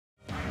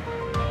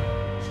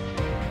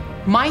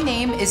My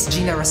name is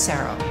Geena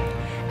Rocero.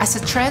 As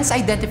a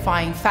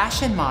trans-identifying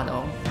fashion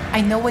model, I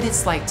know what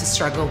it's like to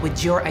struggle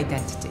with your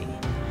identity.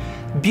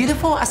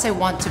 Beautiful as I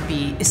Want to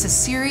Be is a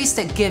series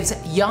that gives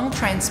young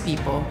trans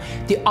people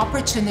the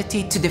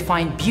opportunity to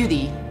define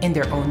beauty in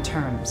their own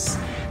terms.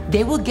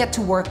 They will get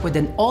to work with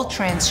an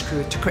all-trans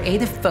crew to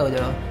create a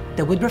photo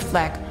that would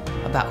reflect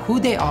about who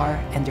they are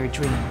and their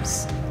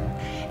dreams.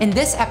 In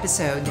this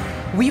episode,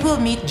 we will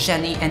meet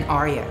Jenny and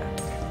Aria,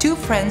 two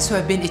friends who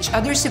have been each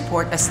other's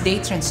support as they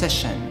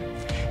transition.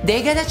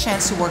 They get a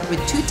chance to work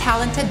with two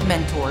talented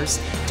mentors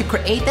to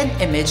create an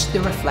image that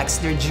reflects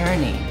their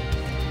journey.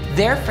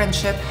 Their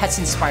friendship has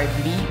inspired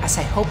me, as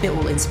I hope it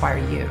will inspire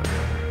you.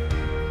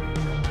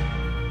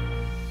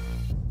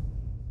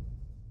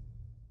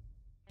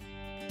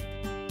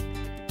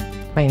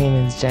 My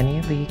name is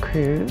Jenny Lee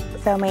Cruz.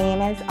 So my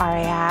name is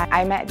Aria.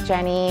 I met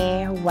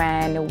Jenny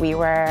when we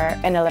were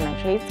in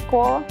elementary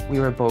school. We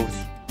were both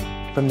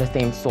from the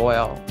same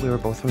soil. We were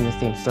both from the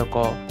same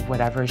circle.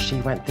 Whatever she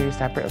went through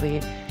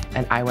separately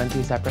and I went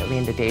through separately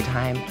in the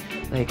daytime,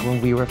 like when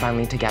we were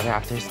finally together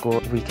after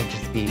school, we could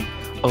just be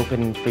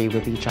open and free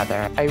with each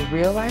other. I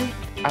realized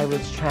I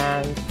was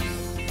trans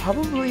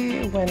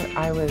probably when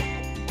I was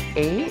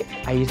 8.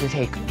 I used to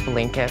take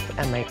blankets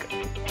and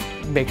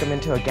make them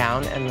into a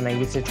gown, and then I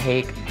used to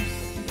take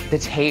the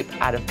tape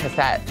out of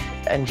cassettes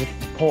and just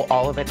pull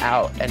all of it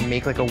out and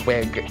make like a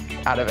wig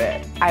out of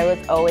it. I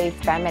was always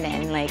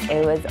feminine,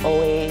 it was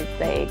always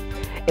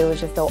it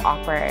was just so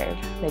awkward,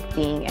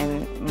 being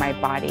in my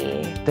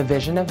body. The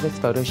vision of this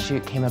photo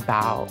shoot came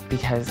about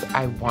because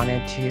I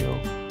wanted to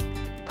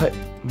put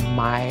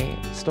my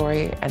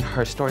story and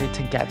her story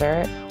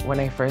together. When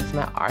I first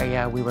met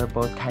Aria, we were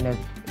both kind of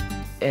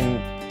in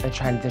a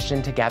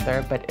transition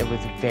together, but it was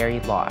very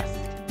lost.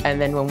 And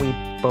then when we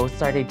both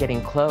started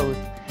getting close,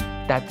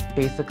 that's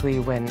basically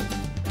when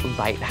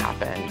light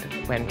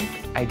happened, when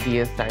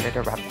ideas started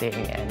erupting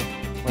and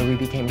when we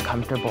became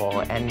comfortable.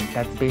 And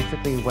that's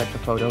basically what the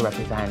photo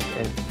represents,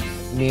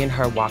 is me and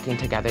her walking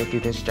together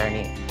through this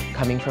journey,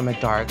 coming from a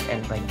dark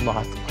and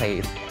lost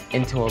place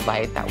into a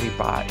light that we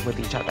brought with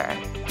each other.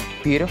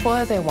 Beautiful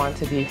as I Want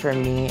to Be for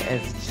me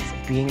is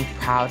just being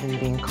proud and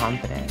being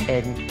confident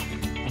in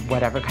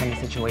whatever kind of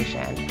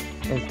situation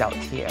is dealt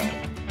to you.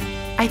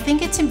 I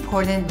think it's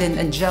important that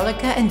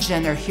Angelica and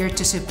Jen are here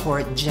to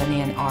support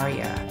Jenny and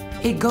Aria.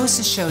 It goes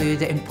to show you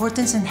the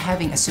importance in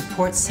having a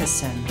support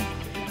system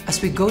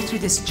as we go through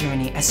this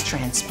journey as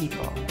trans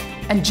people.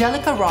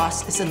 Angelica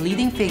Ross is a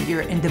leading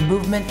figure in the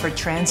movement for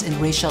trans and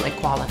racial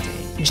equality.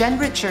 Jen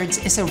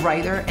Richards is a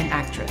writer and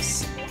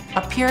actress.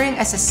 Appearing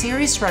as a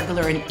series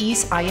regular in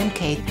Am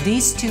Cait,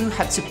 these two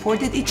have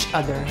supported each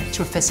other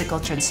through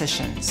physical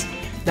transitions,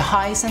 the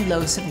highs and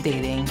lows of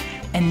dating,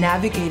 and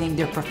navigating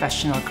their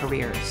professional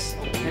careers.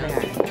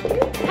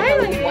 Hi,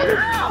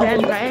 wow.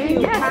 Jen, right?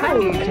 Yes, hi.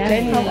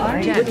 Jenny, how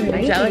are you?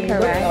 Angelica,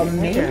 right?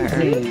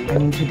 Amazing. I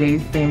mean,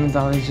 today's theme has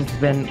always just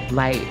been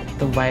light.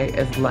 The white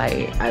is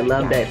light. I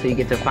love that. So you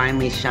get to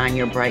finally shine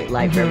your bright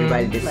light for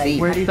everybody to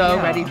see. We're so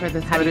ready for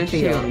this photo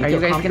shoot. Are you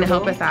guys going to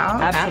help us out?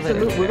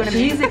 Absolutely. We're going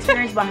to use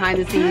experience behind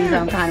the scenes,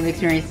 kind of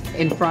experience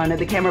in front of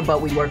the camera,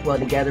 but we work well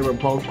together. We're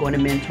both going to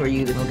mentor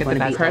you. This is going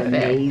to be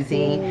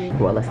amazing.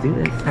 Well, let's do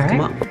this. All right.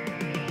 Come on.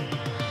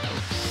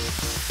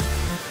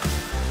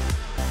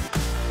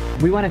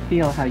 We want to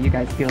feel how you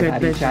guys feel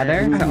about each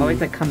other. So always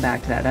come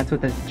back to that. That's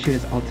what the shoot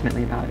is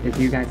ultimately about, is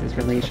you guys'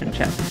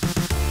 relationship.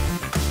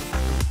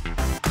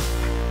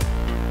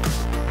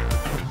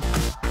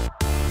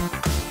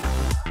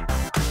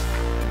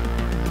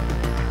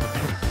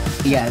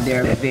 Yeah,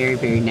 they're very,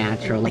 very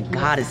natural. Like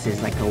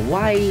goddesses, like the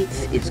white,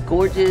 it's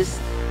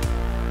gorgeous.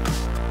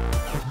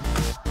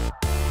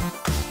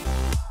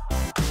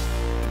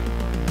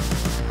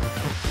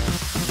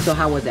 So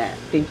how was that?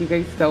 Thank you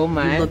guys so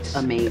much. You looked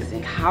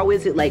amazing. How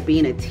is it like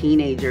being a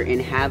teenager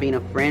and having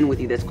a friend with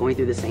you that's going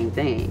through the same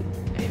thing?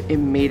 It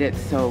made it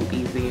so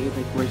easy.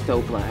 We're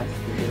so blessed.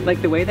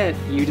 The way that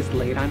you just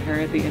laid on her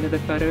at the end of the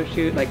photo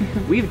shoot,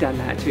 we've done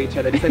that to each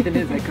other. Something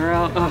is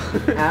girl,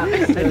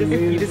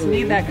 you just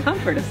need that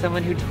comfort of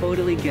someone who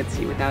totally gets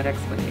you without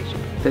explanation.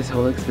 This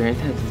whole experience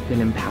has just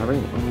been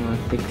empowering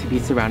almost, to be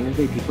surrounded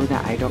by people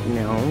that I don't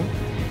know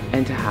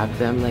and to have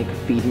them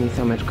feed me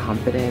so much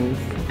confidence.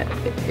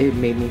 It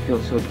made me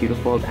feel so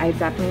beautiful. I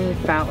definitely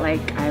felt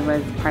like I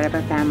was part of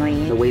a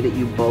family. The way that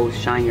you both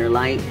shine your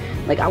light,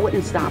 I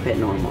wouldn't stop at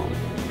normal.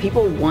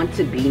 People want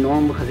to be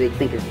normal because they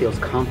think it feels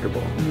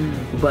comfortable.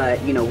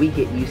 But, we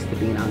get used to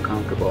being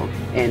uncomfortable.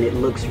 And it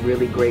looks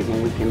really great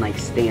when we can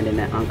stand in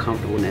that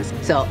uncomfortableness.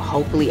 So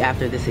hopefully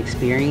after this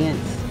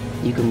experience,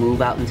 you can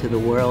move out into the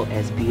world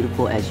as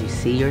beautiful as you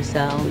see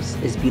yourselves,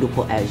 as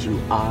beautiful as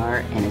you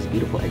are, and as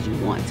beautiful as you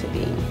want to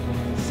be.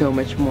 So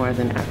much more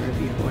than ever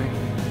before.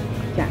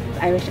 Yes,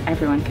 I wish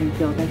everyone can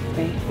feel this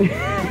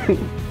way.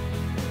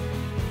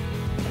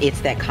 It's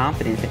that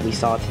confidence that we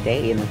saw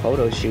today in the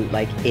photo shoot.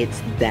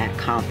 It's that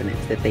confidence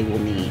that they will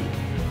need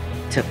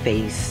to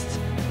face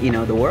you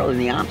know, the world and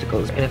the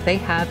obstacles. And if they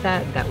have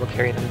that, that will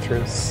carry them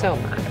through so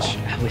much.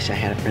 I wish I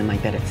had a friend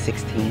like that at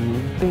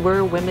 16.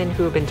 We're women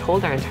who have been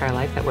told our entire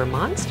life that we're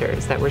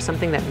monsters, that we're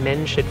something that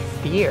men should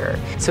fear.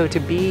 So to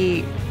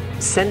be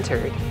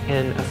centered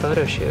in a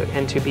photo shoot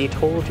and to be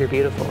told you're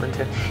beautiful and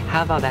to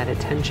have all that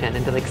attention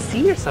and to like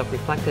see yourself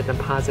reflected in a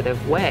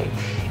positive way.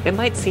 It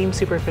might seem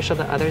superficial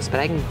to others,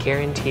 but I can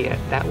guarantee it,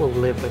 that will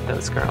live with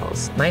those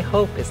girls. My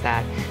hope is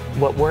that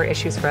what were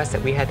issues for us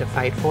that we had to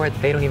fight for,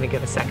 they don't even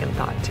give a second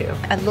thought to.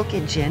 I look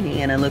at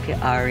Jenny and I look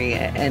at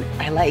Aria and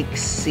I like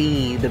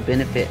see the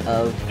benefit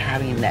of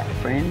having that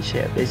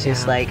friendship. It's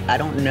just like, I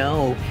don't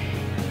know,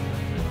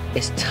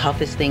 as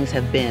tough as things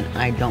have been,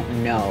 I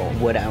don't know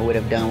what I would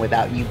have done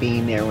without you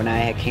being there when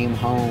I came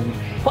home.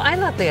 Well, I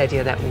love the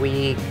idea that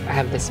we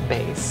have this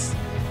base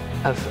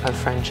of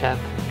friendship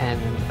and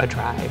a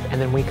drive,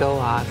 and then we go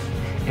off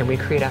and we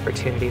create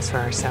opportunities for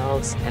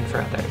ourselves and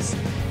for others.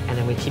 And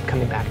then we keep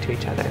coming back to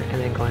each other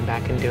and then going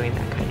back and doing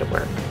that kind of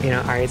work. You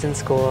know, Aria's in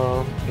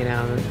school, you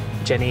know,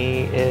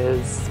 Jenny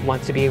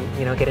wants to be,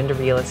 you know, get into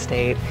real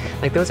estate.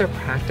 Like, those are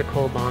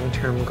practical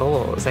long-term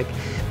goals. Like,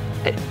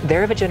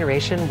 they're of a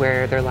generation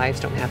where their lives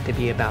don't have to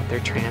be about their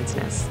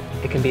transness.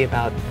 It can be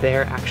about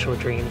their actual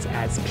dreams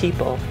as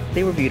people.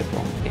 They were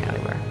beautiful. Yeah, they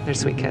were. They're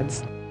sweet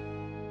kids.